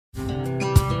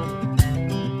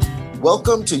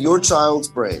Welcome to Your Child's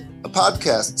Brain, a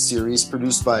podcast series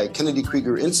produced by Kennedy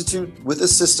Krieger Institute with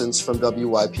assistance from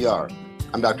WYPR.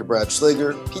 I'm Dr. Brad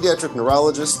Schlager, pediatric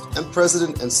neurologist and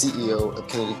president and CEO of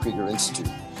Kennedy Krieger Institute.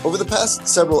 Over the past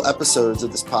several episodes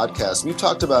of this podcast, we've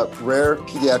talked about rare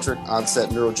pediatric onset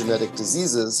neurogenetic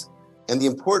diseases and the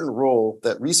important role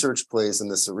that research plays in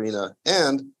this arena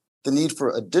and the need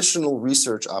for additional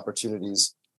research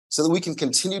opportunities so that we can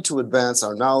continue to advance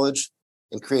our knowledge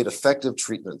and create effective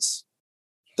treatments.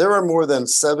 There are more than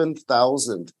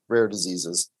 7,000 rare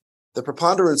diseases, the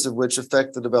preponderance of which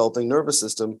affect the developing nervous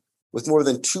system, with more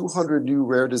than 200 new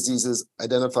rare diseases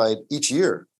identified each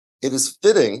year. It is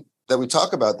fitting that we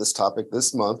talk about this topic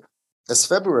this month, as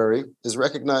February is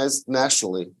recognized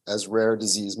nationally as Rare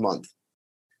Disease Month.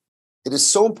 It is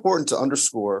so important to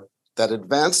underscore that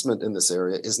advancement in this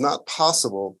area is not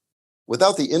possible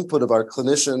without the input of our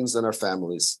clinicians and our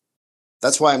families.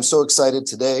 That's why I'm so excited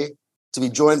today to be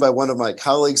joined by one of my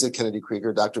colleagues at Kennedy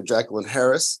Krieger, Dr. Jacqueline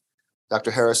Harris. Dr.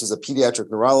 Harris is a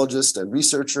pediatric neurologist and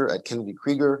researcher at Kennedy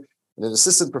Krieger and an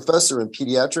assistant professor in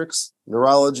pediatrics,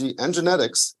 neurology, and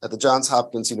genetics at the Johns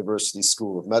Hopkins University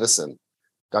School of Medicine.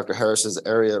 Dr. Harris's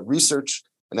area of research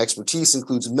and expertise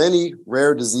includes many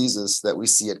rare diseases that we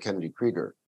see at Kennedy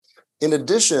Krieger. In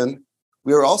addition,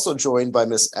 we are also joined by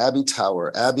Miss Abby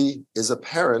Tower. Abby is a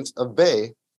parent of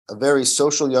Bay, a very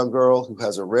social young girl who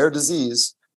has a rare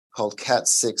disease called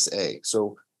CAT6A.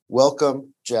 So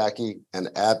welcome, Jackie and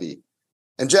Abby.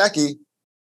 And Jackie,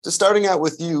 just starting out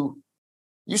with you,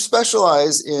 you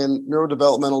specialize in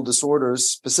neurodevelopmental disorders,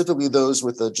 specifically those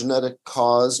with a genetic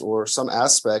cause or some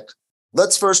aspect.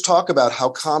 Let's first talk about how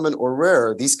common or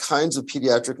rare these kinds of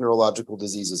pediatric neurological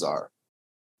diseases are.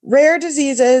 Rare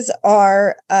diseases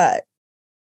are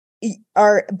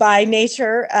by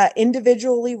nature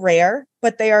individually rare,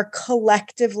 but they are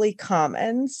collectively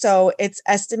common. So it's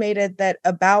estimated that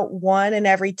about 1 in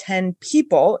every 10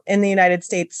 people in the United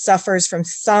States suffers from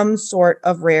some sort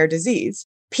of rare disease.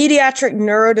 Pediatric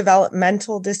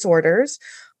neurodevelopmental disorders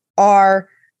are,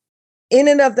 in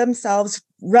and of themselves,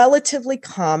 relatively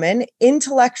common.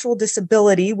 Intellectual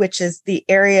disability, which is the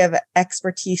area of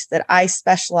expertise that I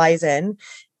specialize in,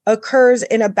 occurs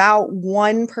in about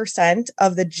 1%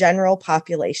 of the general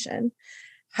population.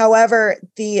 However,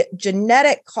 the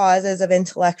genetic causes of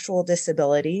intellectual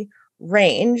disability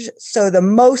range. So the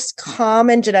most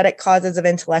common genetic causes of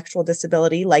intellectual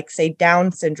disability, like say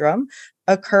Down syndrome,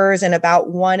 occurs in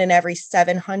about 1 in every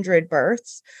 700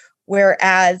 births,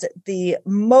 whereas the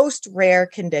most rare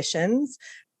conditions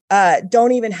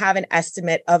don't even have an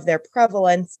estimate of their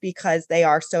prevalence because they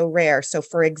are so rare. So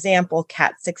for example,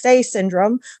 CAT6A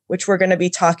syndrome, which we're going to be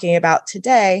talking about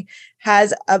today,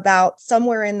 has about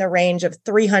somewhere in the range of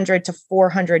 300 to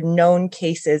 400 known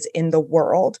cases in the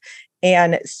world.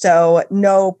 And so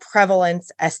no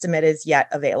prevalence estimate is yet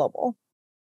available.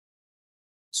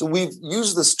 So we've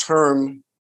used this term,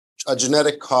 a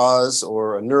genetic cause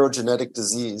or a neurogenetic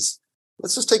disease.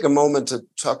 Let's just take a moment to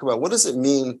talk about what does it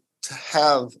mean to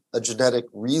have a genetic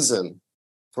reason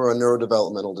for a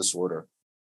neurodevelopmental disorder?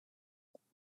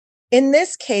 In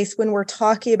this case, when we're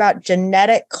talking about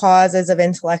genetic causes of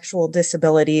intellectual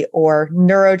disability or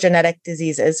neurogenetic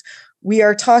diseases, we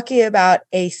are talking about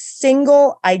a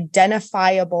single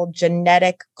identifiable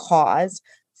genetic cause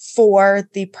for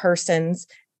the person's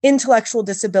intellectual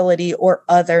disability or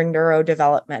other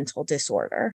neurodevelopmental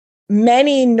disorder.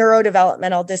 Many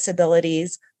neurodevelopmental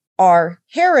disabilities are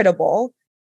heritable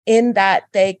in that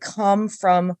they come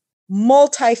from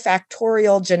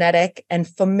multifactorial genetic and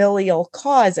familial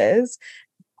causes.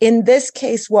 In this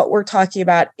case, what we're talking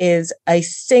about is a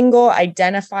single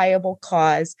identifiable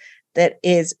cause that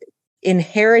is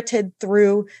inherited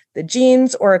through the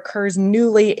genes or occurs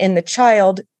newly in the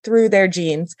child through their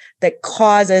genes that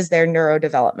causes their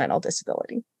neurodevelopmental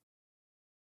disability.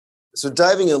 So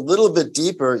diving a little bit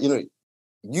deeper,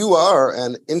 you are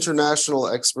an international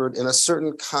expert in a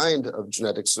certain kind of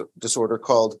genetic disorder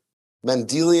called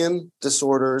Mendelian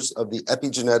disorders of the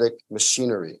epigenetic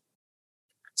machinery.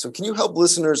 So can you help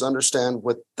listeners understand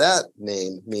what that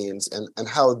name means and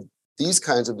how these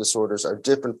kinds of disorders are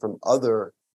different from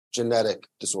other genetic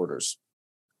disorders?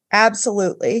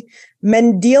 Absolutely.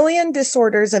 Mendelian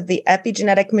disorders of the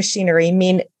epigenetic machinery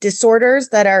mean disorders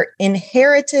that are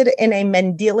inherited in a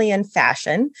Mendelian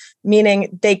fashion,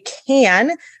 meaning they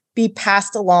can be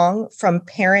passed along from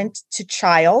parent to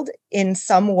child in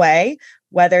some way,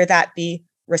 whether that be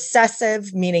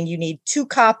recessive, meaning you need 2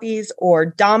 copies, or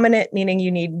dominant, meaning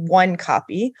you need 1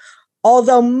 copy.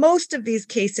 Although most of these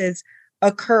cases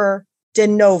occur de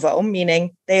novo,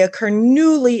 meaning they occur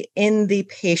newly in the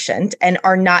patient and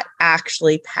are not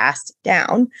actually passed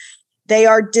down. They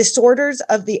are disorders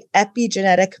of the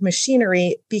epigenetic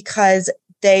machinery because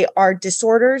they are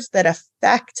disorders that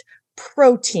affect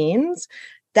proteins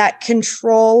that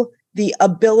control the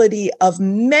ability of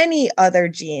many other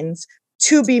genes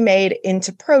to be made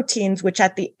into proteins, which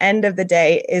at the end of the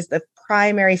day is the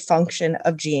primary function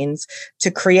of genes, to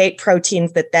create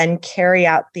proteins that then carry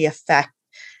out the effect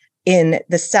in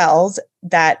the cells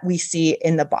that we see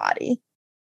in the body.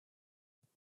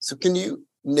 So can you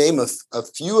name a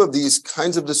few of these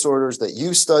kinds of disorders that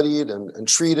you studied and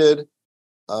treated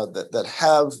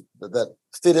that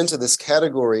fit into this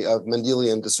category of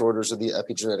Mendelian disorders of the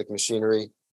epigenetic machinery?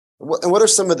 And what are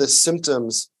some of the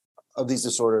symptoms of these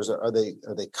disorders? Are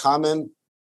they common?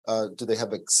 Do they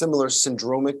have a similar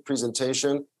syndromic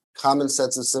presentation, common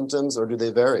sets of symptoms, or do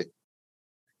they vary?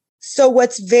 So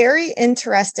what's very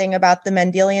interesting about the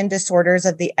Mendelian disorders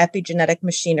of the epigenetic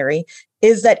machinery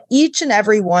is that each and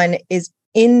every one is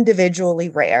individually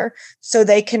rare. So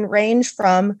they can range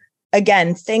from,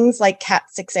 again, things like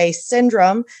CAT6A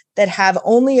syndrome that have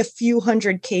only a few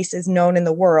hundred cases known in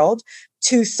the world,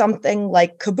 to something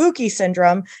like Kabuki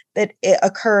syndrome that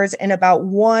occurs in about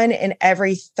 1 in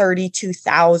every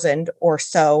 32,000 or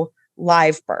so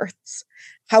live births.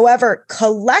 However,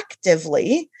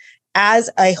 collectively, as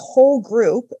a whole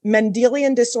group,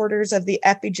 Mendelian disorders of the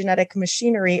epigenetic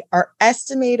machinery are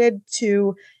estimated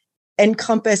to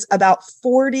encompass about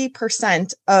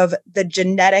 40% of the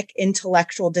genetic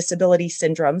intellectual disability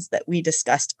syndromes that we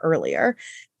discussed earlier.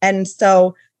 And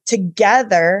so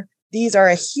together, these are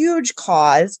a huge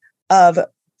cause of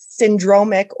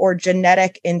syndromic or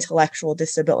genetic intellectual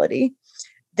disability.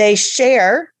 They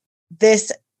share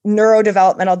this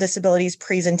neurodevelopmental disabilities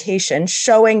presentation,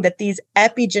 showing that these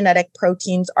epigenetic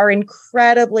proteins are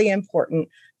incredibly important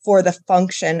for the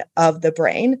function of the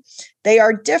brain. They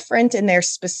are different in their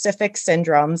specific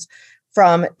syndromes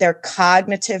from their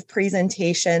cognitive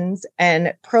presentations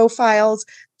and profiles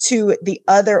to the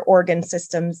other organ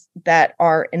systems that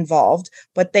are involved,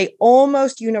 but they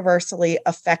almost universally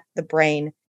affect the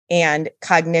brain and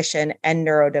cognition and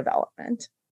neurodevelopment.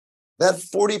 That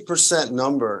 40%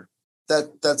 number,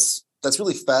 that's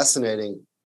really fascinating.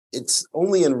 It's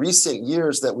only in recent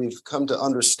years that we've come to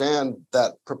understand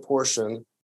that proportion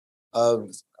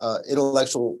of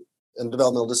intellectual and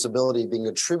developmental disability being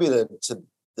attributed to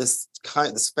this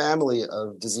family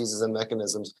of diseases and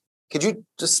mechanisms. Could you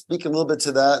just speak a little bit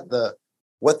to that,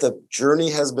 what the journey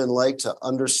has been like to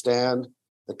understand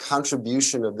the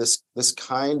contribution of this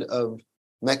kind of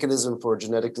mechanism for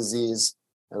genetic disease,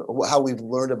 and how we've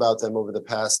learned about them over the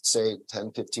past, say,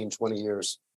 10, 15, 20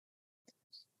 years?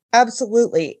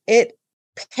 Absolutely. It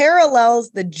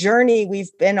parallels the journey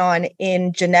we've been on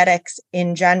in genetics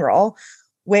in general,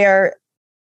 where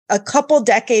a couple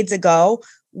decades ago,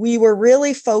 we were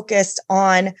really focused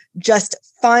on just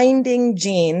finding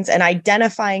genes and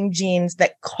identifying genes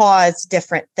that cause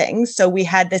different things. So we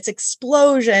had this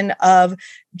explosion of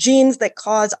genes that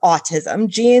cause autism,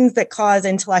 genes that cause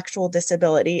intellectual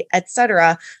disability, et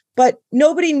cetera. But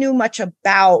nobody knew much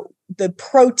about the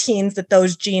proteins that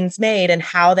those genes made and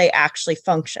how they actually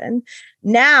function.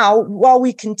 Now, while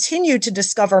we continue to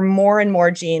discover more and more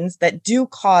genes that do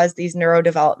cause these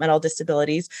neurodevelopmental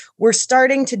disabilities, we're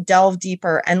starting to delve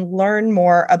deeper and learn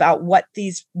more about what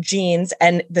these genes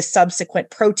and the subsequent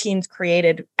proteins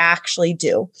created actually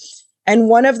do. And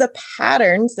one of the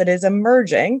patterns that is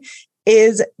emerging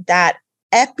is that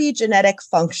epigenetic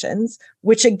functions,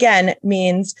 which again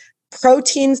means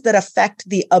proteins that affect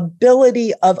the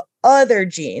ability of other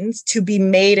genes to be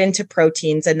made into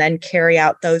proteins and then carry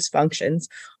out those functions,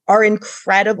 are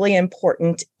incredibly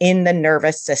important in the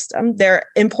nervous system. They're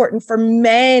important for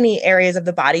many areas of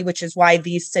the body, which is why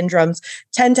these syndromes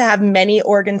tend to have many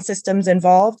organ systems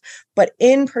involved. But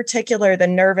in particular, the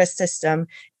nervous system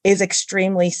is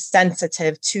extremely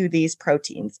sensitive to these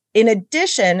proteins. In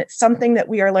addition, something that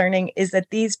we are learning is that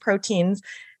these proteins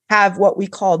have what we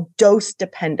call dose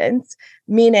dependence,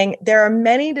 meaning there are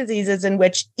many diseases in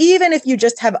which even if you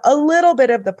just have a little bit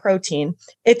of the protein,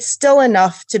 it's still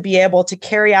enough to be able to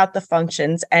carry out the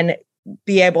functions and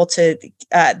be able to,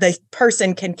 the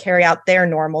person can carry out their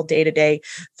normal day-to-day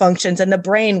functions and the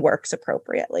brain works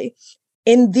appropriately.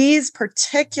 In these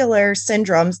particular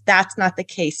syndromes, that's not the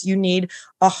case. You need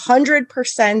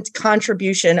 100%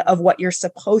 contribution of what you're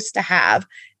supposed to have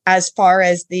as far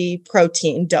as the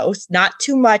protein dose, not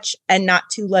too much and not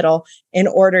too little, in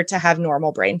order to have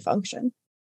normal brain function.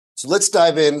 So let's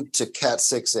dive into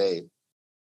CAT6A.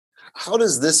 How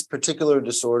does this particular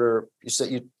disorder,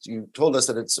 you told us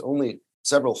that it's only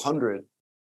several hundred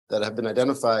that have been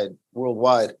identified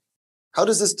worldwide. How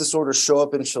does this disorder show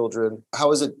up in children?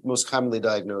 How is it most commonly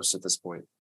diagnosed at this point?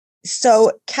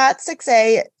 So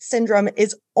CAT6A syndrome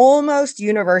is almost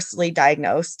universally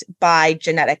diagnosed by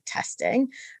genetic testing.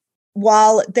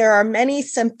 While there are many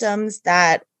symptoms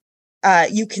that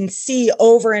you can see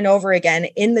over and over again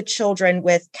in the children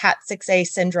with CAT6A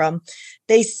syndrome,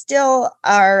 they still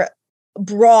are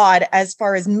broad as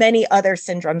far as many other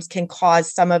syndromes can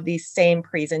cause some of these same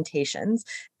presentations.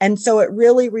 And so it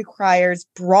really requires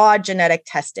broad genetic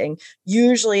testing,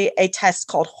 usually a test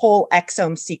called whole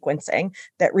exome sequencing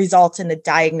that results in the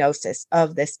diagnosis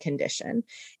of this condition.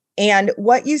 And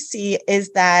what you see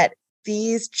is that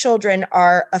these children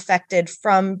are affected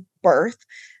from birth.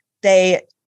 They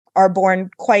are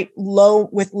born quite low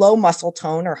with low muscle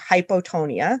tone or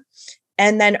hypotonia.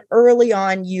 And then early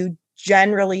on, you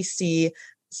generally see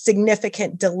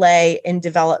significant delay in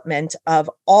development of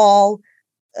all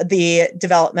the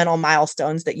developmental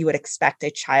milestones that you would expect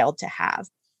a child to have.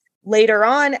 Later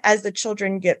on, as the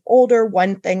children get older,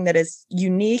 one thing that is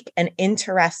unique and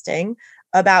interesting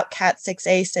about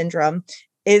CAT6A syndrome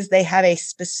is they have a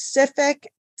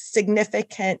specific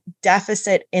significant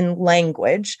deficit in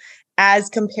language as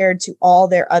compared to all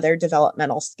their other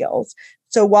developmental skills.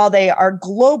 So while they are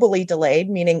globally delayed,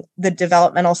 meaning the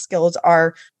developmental skills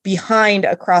are behind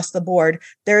across the board,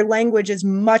 their language is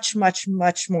much, much,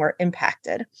 much more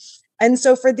impacted. And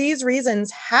so for these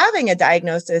reasons, having a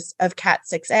diagnosis of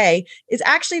CAT6A is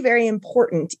actually very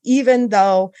important, even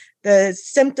though the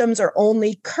symptoms are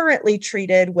only currently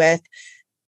treated with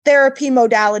therapy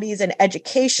modalities and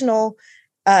educational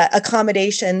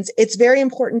accommodations. It's very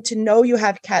important to know you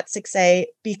have CAT6A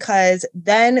because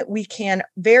then we can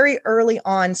very early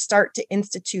on start to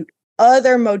institute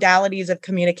other modalities of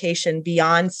communication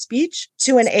beyond speech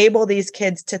to enable these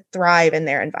kids to thrive in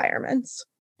their environments.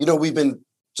 You know, we've been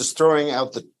just throwing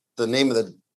out the name of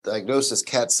the diagnosis,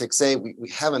 CAT6A. We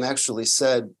haven't actually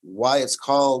said why it's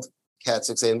called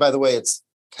CAT6A. And by the way, it's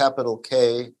capital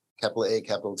K, capital A,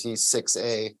 capital T,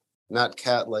 6A, not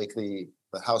cat like the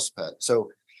house pet. So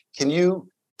can you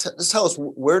just tell us,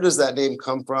 where does that name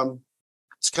come from?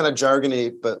 It's kind of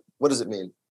jargony, but what does it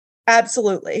mean?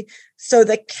 Absolutely. So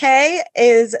the K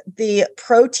is the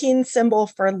protein symbol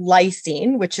for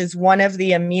lysine, which is one of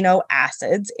the amino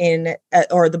acids in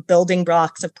or the building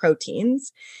blocks of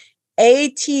proteins.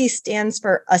 AT stands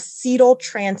for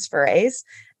acetyltransferase.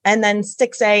 And then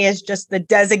 6A is just the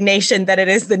designation that it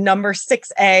is the number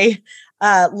 6A,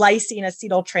 lysine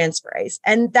acetyltransferase.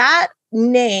 And that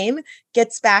name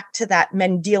gets back to that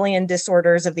Mendelian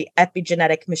disorders of the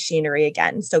epigenetic machinery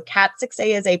again. So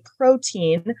CAT6A is a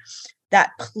protein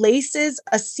that places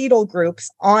acetyl groups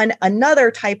on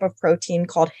another type of protein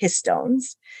called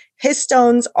histones.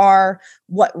 Histones are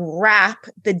what wrap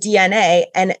the DNA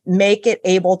and make it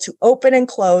able to open and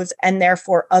close and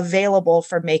therefore available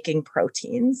for making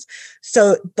proteins.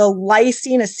 So the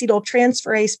lysine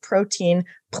acetyltransferase protein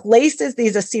places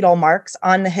these acetyl marks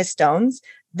on the histones,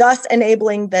 thus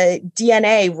enabling the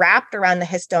DNA wrapped around the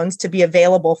histones to be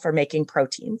available for making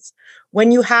proteins.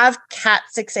 When you have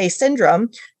CAT6A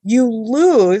syndrome, you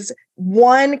lose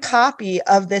one copy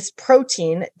of this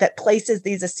protein that places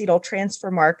these acetyl transfer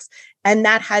marks, and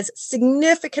that has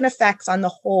significant effects on the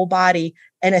whole body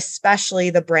and especially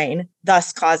the brain,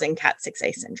 thus causing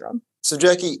CAT6A syndrome. So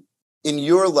Jackie, in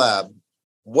your lab,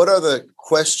 what are the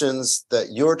questions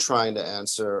that you're trying to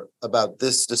answer about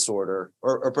this disorder,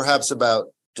 or perhaps about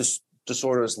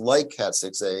disorders like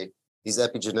CAT6A, these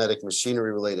epigenetic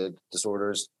machinery-related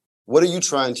disorders? What are you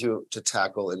trying to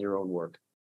tackle in your own work?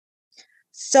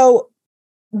 So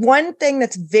one thing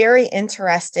that's very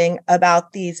interesting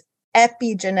about these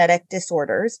epigenetic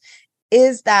disorders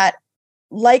is that,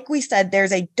 like we said,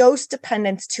 there's a dose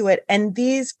dependence to it, and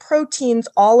these proteins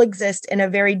all exist in a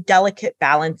very delicate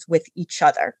balance with each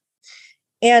other.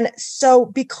 And so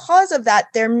because of that,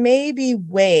 there may be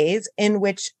ways in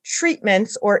which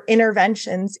treatments or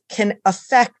interventions can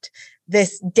affect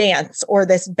this dance or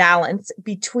this balance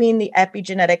between the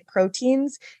epigenetic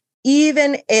proteins,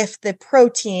 even if the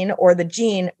protein or the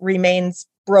gene remains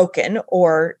broken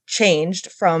or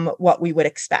changed from what we would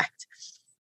expect.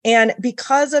 And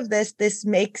because of this, this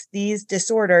makes these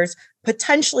disorders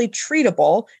potentially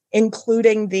treatable,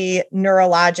 including the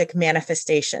neurologic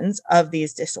manifestations of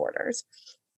these disorders.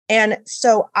 And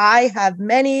so I have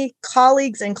many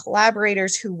colleagues and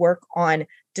collaborators who work on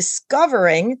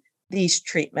discovering these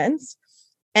treatments.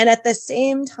 And at the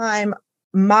same time,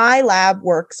 my lab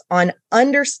works on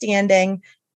understanding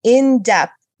in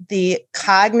depth the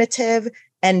cognitive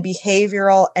and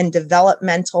behavioral and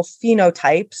developmental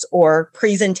phenotypes or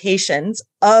presentations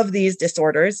of these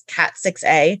disorders,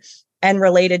 CAT6A and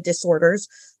related disorders,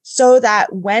 so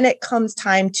that when it comes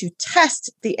time to test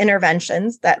the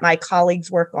interventions that my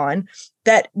colleagues work on,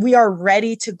 that we are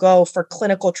ready to go for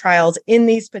clinical trials in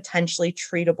these potentially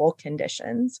treatable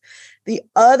conditions. The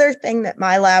other thing that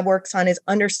my lab works on is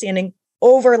understanding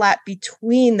overlap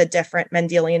between the different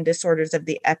Mendelian disorders of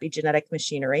the epigenetic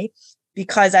machinery.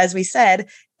 Because as we said,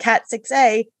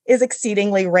 KAT6A is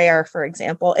exceedingly rare, for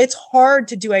example. It's hard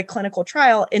to do a clinical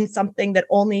trial in something that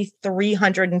only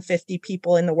 350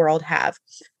 people in the world have.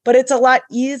 But it's a lot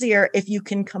easier if you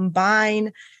can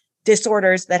combine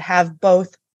disorders that have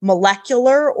both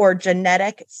molecular or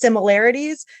genetic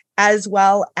similarities, as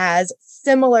well as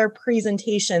similar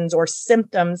presentations or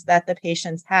symptoms that the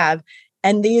patients have.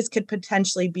 And these could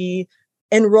potentially be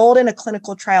enrolled in a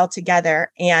clinical trial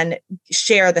together and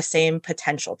share the same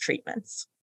potential treatments.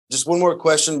 Just one more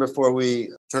question before we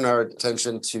turn our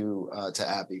attention to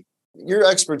Abby. Your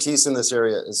expertise in this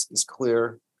area is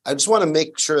clear. I just want to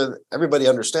make sure that everybody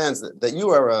understands that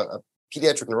you are a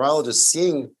pediatric neurologist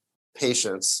seeing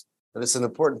patients, that it's an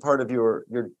important part of your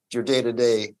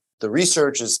day-to-day. The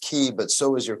research is key, but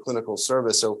so is your clinical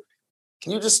service. So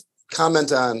can you just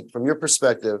comment on, from your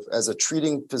perspective as a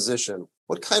treating physician,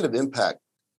 what kind of impact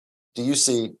do you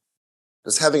see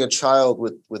does having a child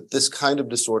with this kind of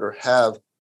disorder have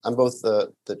on both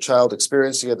the child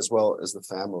experiencing it as well as the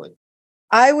family?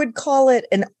 I would call it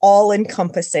an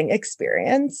all-encompassing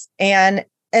experience, and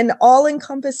an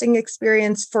all-encompassing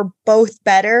experience for both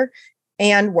better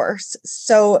and worse.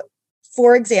 So,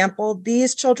 for example,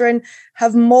 these children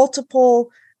have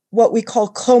multiple what we call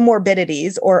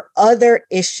comorbidities or other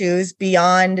issues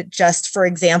beyond just, for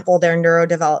example, their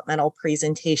neurodevelopmental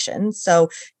presentation. So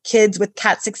kids with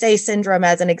KAT6A syndrome,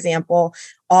 as an example,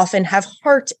 often have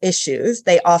heart issues.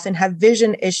 They often have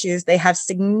vision issues. They have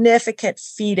significant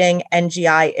feeding and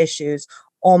GI issues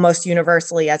almost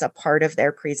universally as a part of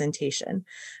their presentation.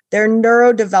 Their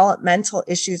neurodevelopmental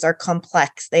issues are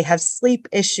complex. They have sleep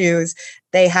issues.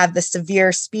 They have the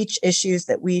severe speech issues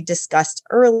that we discussed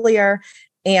earlier,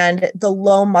 and the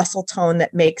low muscle tone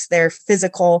that makes their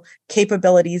physical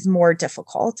capabilities more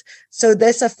difficult. So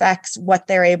this affects what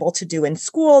they're able to do in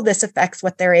school. This affects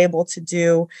what they're able to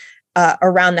do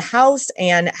around the house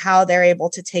and how they're able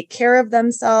to take care of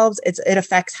themselves. It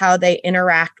affects how they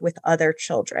interact with other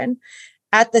children.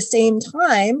 At the same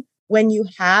time, when you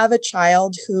have a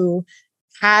child who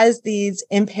has these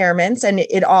impairments, and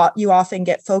you often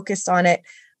get focused on it,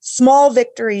 small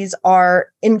victories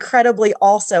are incredibly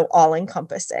also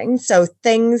all-encompassing. So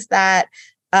things that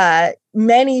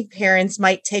many parents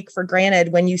might take for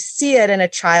granted when you see it in a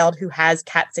child who has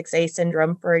KAT6A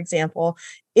syndrome, for example,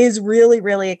 is really,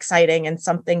 really exciting and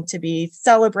something to be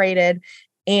celebrated.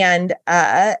 And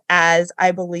as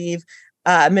I believe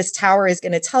Ms. Tower is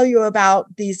going to tell you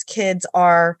about, these kids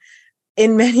are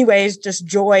in many ways just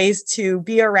joys to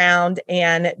be around,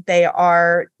 and they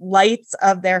are lights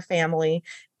of their family.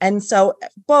 And so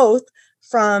both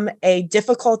from a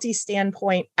difficulty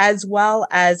standpoint as well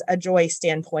as a joy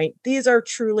standpoint, these are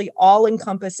truly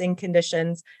all-encompassing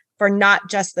conditions for not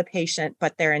just the patient,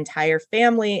 but their entire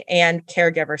family and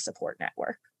caregiver support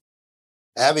network.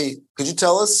 Abby, could you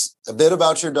tell us a bit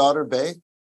about your daughter, Bay?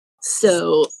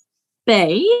 So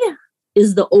Bay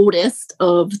is the oldest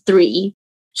of three.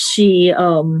 She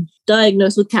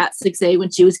diagnosed with KAT6A when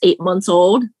she was 8 months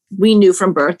old. We knew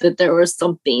from birth that there was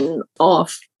something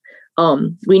off.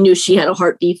 We knew she had a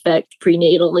heart defect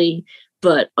prenatally,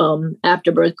 but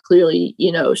after birth, clearly,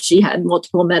 she had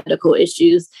multiple medical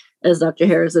issues, as Dr.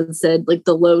 Harrison said, like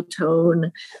the low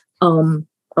tone,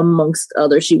 amongst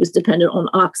others. She was dependent on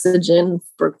oxygen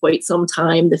for quite some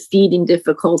time. The feeding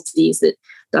difficulties that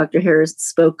Dr. Harris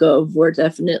spoke of were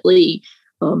definitely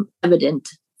evident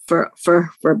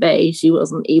for Bay. She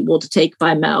wasn't able to take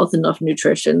by mouth enough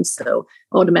nutrition, so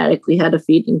automatically had a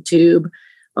feeding tube.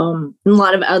 And a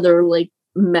lot of other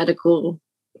medical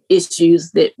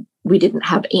issues that we didn't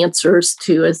have answers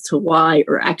to as to why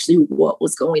or actually what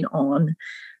was going on.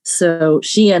 So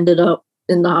she ended up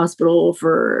in the hospital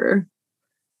for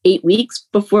 8 weeks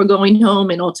before going home,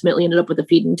 and ultimately ended up with a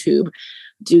feeding tube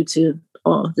due to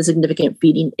the significant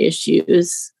feeding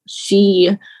issues.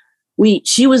 She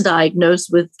was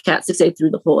diagnosed with KAT6A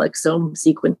through the whole exome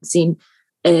sequencing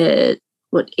at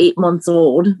 8 months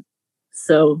old.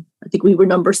 So I think we were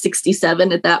number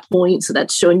 67 at that point. So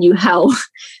that's showing you how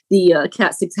the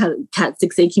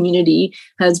KAT6A community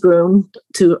has grown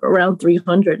to around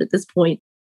 300 at this point.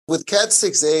 With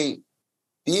KAT6A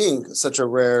being such a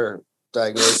rare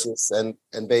diagnosis and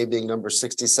Bay being number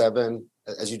 67,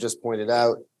 as you just pointed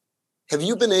out, have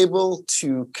you been able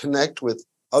to connect with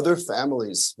other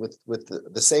families with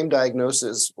the same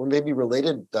diagnosis or maybe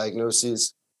related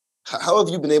diagnoses How have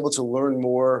you been able to learn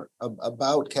more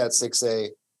about Cat6A,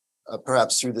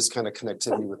 perhaps through this kind of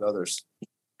connectivity with others?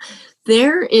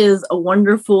 There is a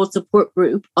wonderful support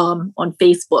group on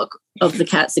Facebook of the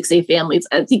Cat6A families.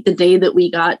 I think the day that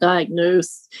we got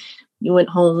diagnosed, you went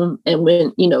home and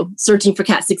went, searching for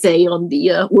Cat6A on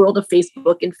the world of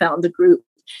Facebook and found the group.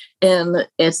 And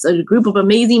it's a group of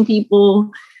amazing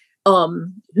people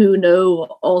who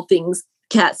know all things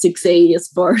Cat6A as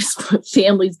far as what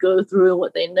families go through and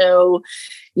what they know,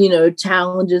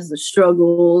 challenges, the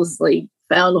struggles. Like,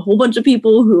 found a whole bunch of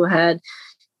people who had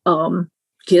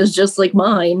kids just like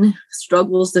mine,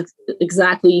 struggles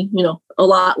exactly, a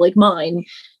lot like mine.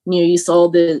 You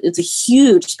saw it's a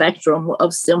huge spectrum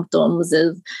of symptoms,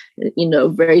 of,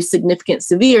 very significant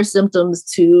severe symptoms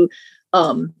to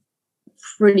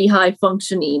pretty high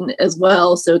functioning as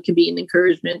well. So it can be an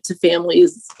encouragement to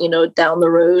families, down the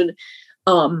road.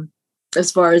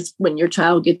 As far as when your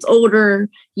child gets older,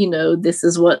 this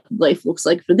is what life looks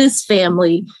like for this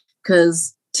family.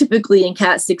 Because typically in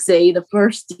Cat6A, the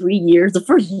first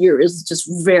year is just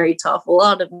very tough. A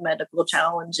lot of medical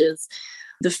challenges,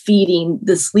 the feeding,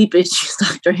 the sleep issues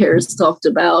Dr. Harris talked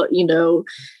about,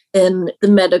 and the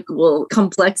medical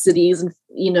complexities and,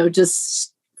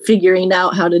 just figuring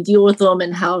out how to deal with them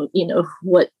and how,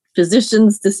 what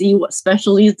physicians to see, what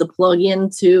specialties to plug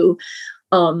into,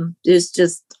 is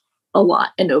just a lot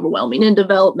and overwhelming. And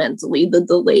developmentally, the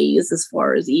delays as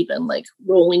far as even like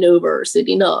rolling over or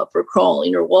sitting up or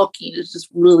crawling or walking is just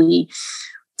really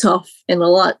tough and a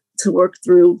lot to work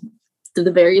through the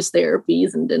various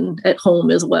therapies and then at home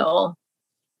as well.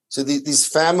 So these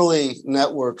family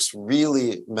networks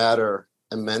really matter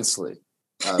immensely.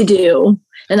 They do.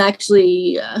 And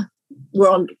actually,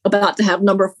 we're about to have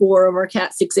number 4 of our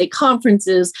Cat6A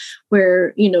conferences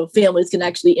where, families can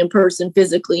actually in person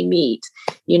physically meet.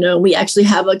 We actually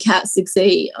have a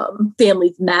Cat6A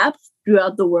families map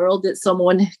throughout the world that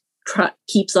someone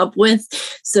keeps up with.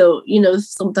 So,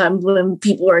 sometimes when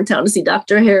people are in town to see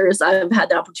Dr. Harris, I've had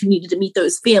the opportunity to meet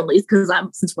those families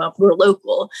since we're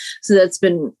local. So that's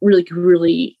been really,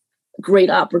 really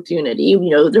great opportunity.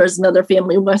 There's another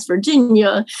family in West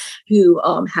Virginia who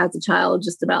has a child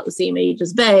just about the same age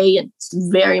as Bay, and it's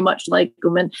very much like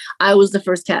them. And I was the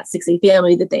first Cat6A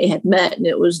family that they had met, and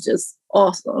it was just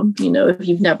awesome. If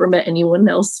you've never met anyone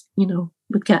else,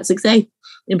 with Cat6A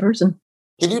in person.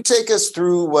 Can you take us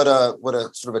through what a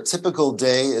sort of a typical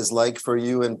day is like for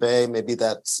you and Bay? Maybe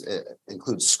that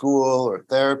includes school or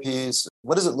therapies.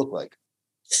 What does it look like?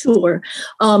 Sure.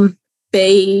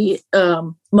 Bay,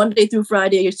 Monday through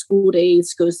Friday, school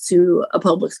days, goes to a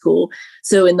public school.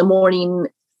 So in the morning,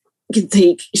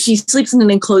 she sleeps in an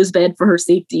enclosed bed for her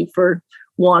safety, for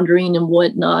wandering and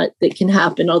whatnot that can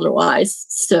happen otherwise.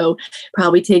 So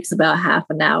probably takes about half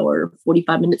an hour,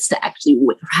 45 minutes to actually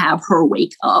have her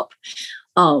wake up.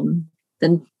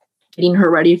 Then getting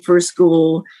her ready for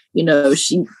school,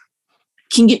 she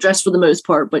can get dressed for the most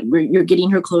part, but you're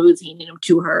getting her clothes, handing them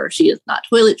to her. She is not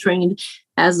toilet trained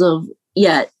as of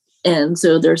yet. And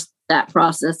so there's that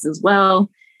process as well.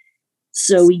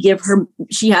 So we give her,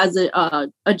 she has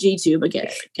a G tube, a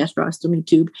gastrostomy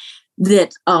tube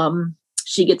that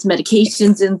she gets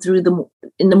medications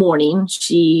in the morning.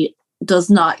 She does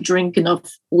not drink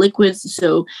enough liquids.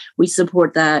 So we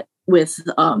support that with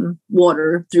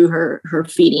water through her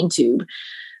feeding tube.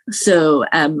 So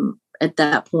at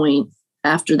that point,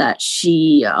 after that,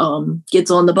 she gets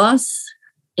on the bus,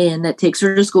 and that takes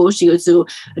her to school. She goes to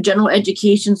a general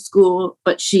education school,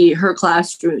 but her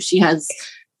classroom, she has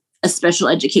a special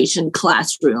education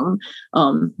classroom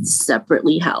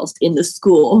separately housed in the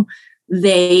school.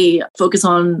 They focus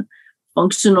on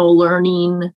functional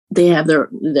learning. They have their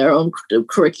own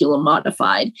curriculum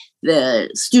modified. The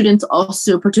students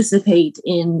also participate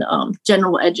in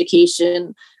general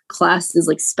education classes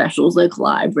like specials like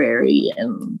library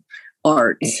and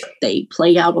art. They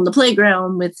play out on the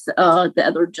playground with the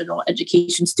other general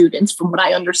education students. From what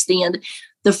I understand,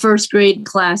 the first grade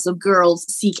class of girls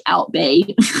seek out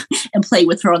Bay and play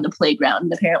with her on the playground.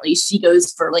 And apparently she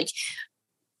goes for like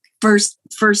first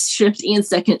shift and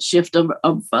second shift of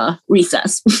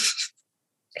recess.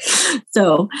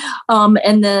 So,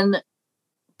 and then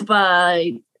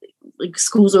by like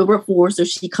school's over at 4, so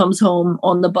she comes home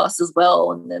on the bus as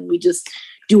well. And then we just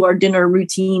do our dinner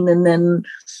routine, and then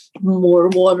more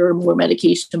water, more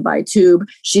medication by tube.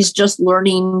 She's just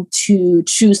learning to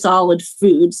chew solid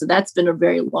food. So that's been a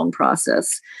very long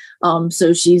process.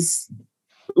 So she's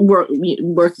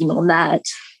working on that.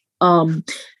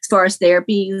 As far as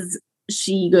therapies,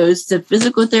 she goes to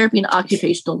physical therapy and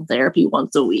occupational therapy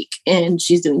once a week, and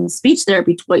she's doing speech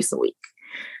therapy twice a week.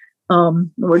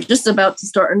 We're just about to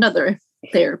start another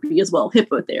therapy as well,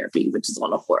 hippotherapy, which is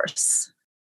on a horse.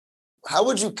 How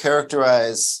would you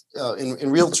characterize,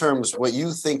 in real terms, what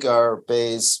you think are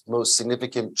Bay's most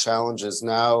significant challenges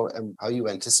now and how you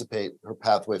anticipate her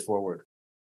pathway forward?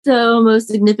 So most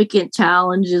significant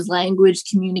challenge is language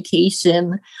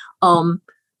communication,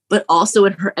 but also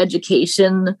in her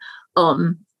education,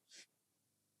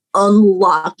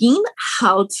 unlocking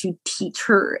how to teach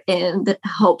her and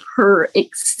help her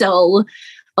excel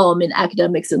in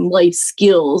academics and life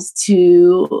skills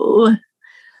to,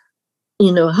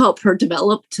 help her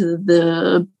develop to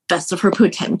the best of her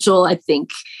potential. I think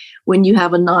when you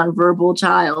have a nonverbal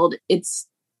child, it's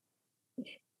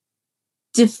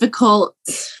difficult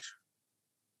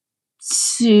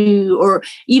to, or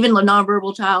even a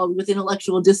nonverbal child with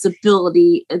intellectual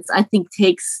disability, I think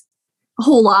takes a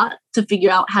whole lot to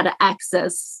figure out how to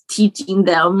access teaching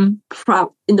them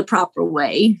in the proper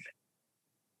way.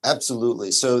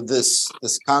 Absolutely. So this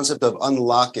concept of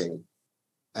unlocking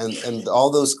and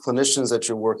all those clinicians that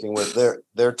you're working with,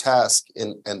 their task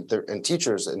and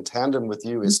teachers in tandem with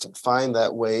you is to find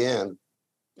that way in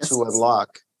to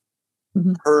unlock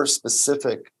her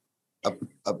specific an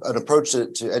approach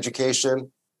to education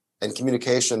and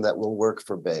communication that will work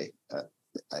for Bay.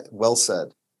 Well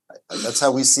said. That's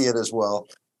how we see it as well,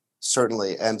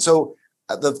 certainly. And so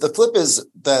the flip is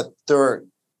that there are,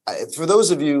 for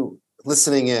those of you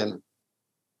listening in,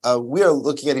 we are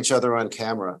looking at each other on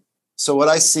camera. So what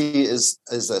I see is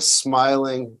a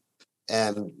smiling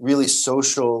and really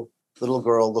social little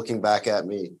girl looking back at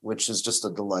me, which is just a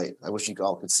delight. I wish you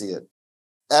all could see it.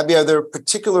 Abby, are there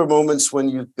particular moments when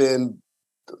you've been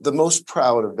the most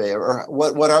proud of Bay, or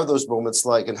what are those moments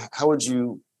like, and how would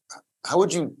you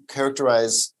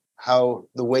characterize how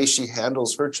the way she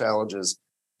handles her challenges,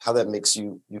 how that makes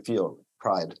you feel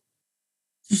pride?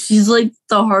 She's like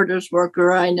the hardest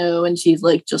worker I know, and she's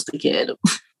like just a kid.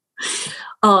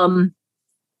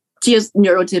 She has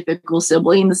neurotypical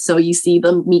siblings, so you see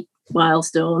them meet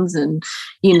milestones, and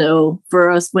for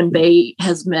us, when Bay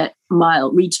has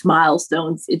reached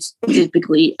milestones, it's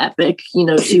typically epic.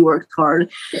 She worked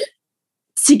hard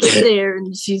to get there,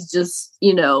 and she's just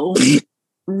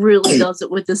really does it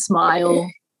with a smile.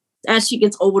 As she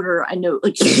gets older, I know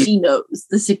she knows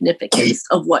the significance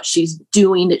of what she's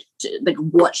doing, like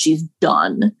what she's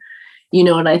done,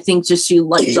 and I think just she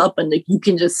lights up, and you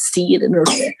can just see it in her,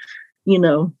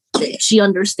 she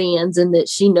understands, and that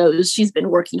she knows she's been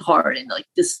working hard, and like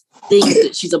this thing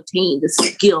that she's obtained, this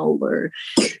skill, or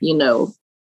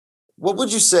What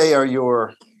would you say are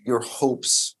your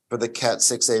hopes for the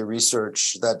KAT6A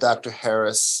research that Dr.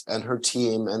 Harris and her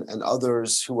team and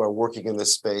others who are working in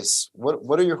this space,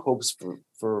 what are your hopes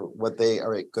for what they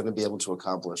are going to be able to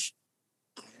accomplish?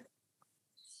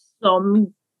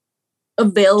 Some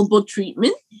available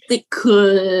treatment that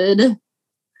could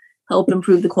help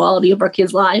improve the quality of our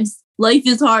kids' lives. Life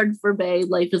is hard for Bay.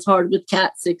 Life is hard with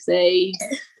KAT6A.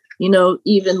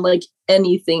 Even like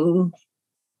anything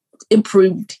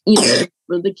improved,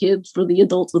 for the kids, for the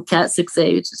adults with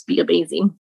KAT6A, would just be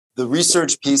amazing. The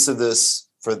research piece of this,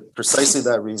 for precisely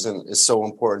that reason, is so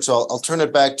important. So I'll turn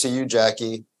it back to you,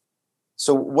 Jackie.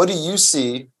 So what do you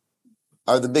see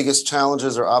are the biggest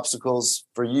challenges or obstacles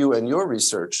for you and your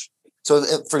research? So,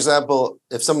 for example,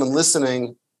 if someone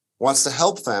listening wants to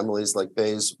help families like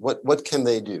Bay's, what can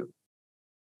they do?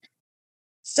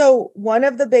 So one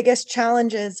of the biggest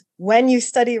challenges when you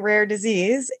study rare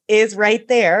disease is right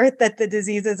there, that the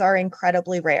diseases are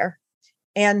incredibly rare.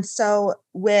 And so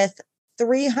with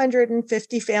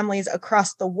 350 families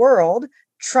across the world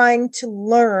trying to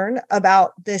learn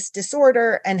about this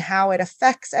disorder and how it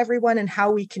affects everyone and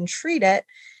how we can treat it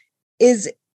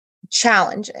is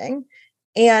challenging.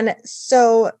 And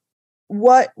so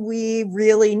what we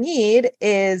really need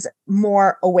is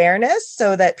more awareness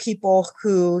so that people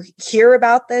who hear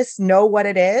about this know what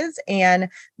it is and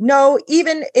know,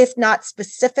 even if not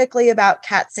specifically about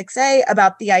KAT6A,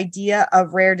 about the idea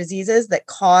of rare diseases that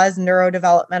cause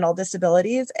neurodevelopmental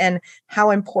disabilities and how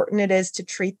important it is to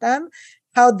treat them,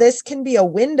 how this can be a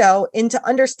window into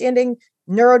understanding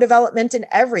neurodevelopment in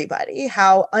everybody,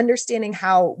 how understanding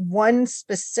how one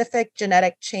specific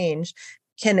genetic change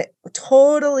can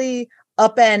totally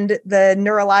upend the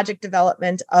neurologic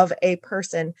development of a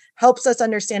person helps us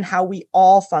understand how we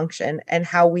all function and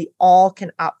how we all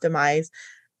can optimize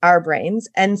our brains.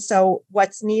 And so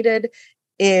what's needed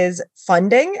is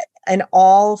funding in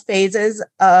all phases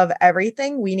of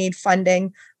everything. We need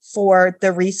funding for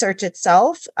the research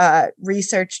itself.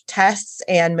 Research tests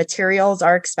and materials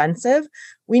are expensive.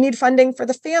 We need funding for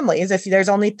the families. If there's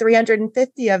only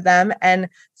 350 of them and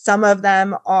some of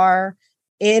them are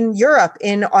in Europe,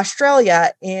 in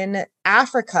Australia, in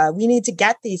Africa. We need to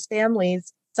get these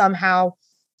families somehow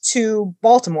to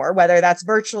Baltimore, whether that's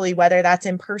virtually, whether that's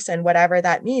in person, whatever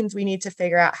that means. We need to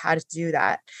figure out how to do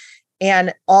that.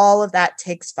 And all of that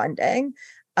takes funding.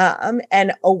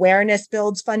 And awareness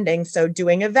builds funding. So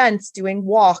doing events, doing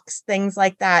walks, things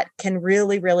like that can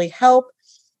really, really help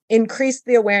increase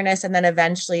the awareness and then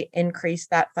eventually increase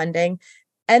that funding.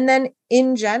 And then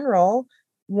in general,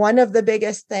 one of the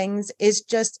biggest things is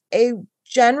just a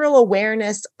general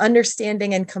awareness,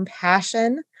 understanding, and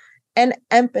compassion and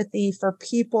empathy for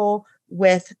people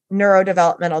with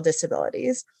neurodevelopmental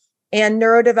disabilities. And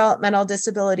neurodevelopmental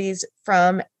disabilities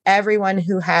from everyone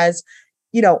who has,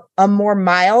 a more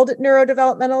mild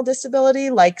neurodevelopmental disability,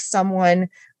 like someone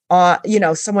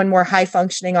more high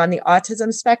functioning on the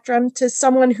autism spectrum, to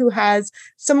someone who has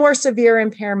some more severe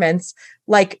impairments,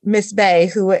 like Miss Bay,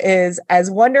 who is as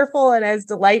wonderful and as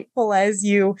delightful as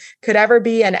you could ever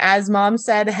be. And as Mom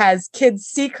said, has kids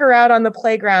seek her out on the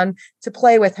playground to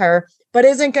play with her, but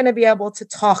isn't going to be able to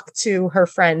talk to her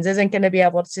friends, isn't going to be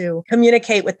able to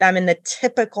communicate with them in the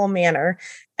typical manner.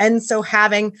 And so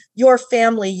having your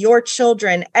family, your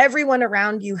children, everyone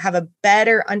around you have a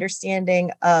better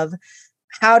understanding of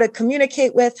how to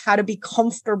communicate with, how to be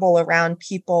comfortable around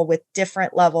people with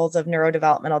different levels of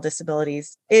neurodevelopmental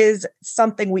disabilities is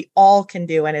something we all can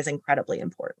do and is incredibly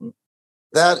important.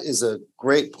 That is a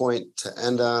great point to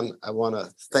end on. I want to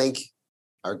thank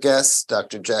our guests,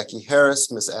 Dr. Jackie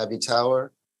Harris, Miss Abby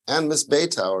Tower, and Miss Bay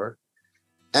Tower.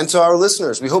 And to our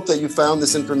listeners, we hope that you found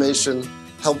this information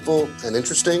helpful and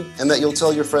interesting, and that you'll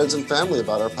tell your friends and family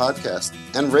about our podcast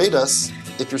and rate us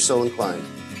if you're so inclined.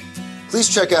 Please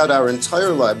check out our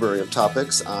entire library of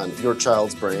topics on your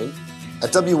child's brain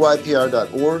at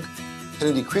wypr.org,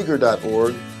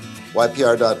 kennedykrieger.org,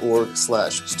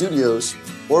 ypr.org/studios,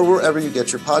 or wherever you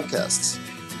get your podcasts.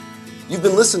 You've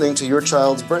been listening to Your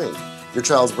Child's Brain. Your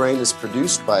Child's Brain is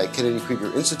produced by Kennedy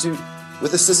Krieger Institute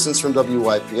with assistance from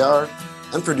WYPR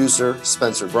and producer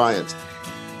Spencer Bryant.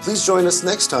 Please join us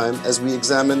next time as we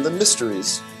examine the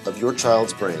mysteries of your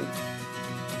child's brain.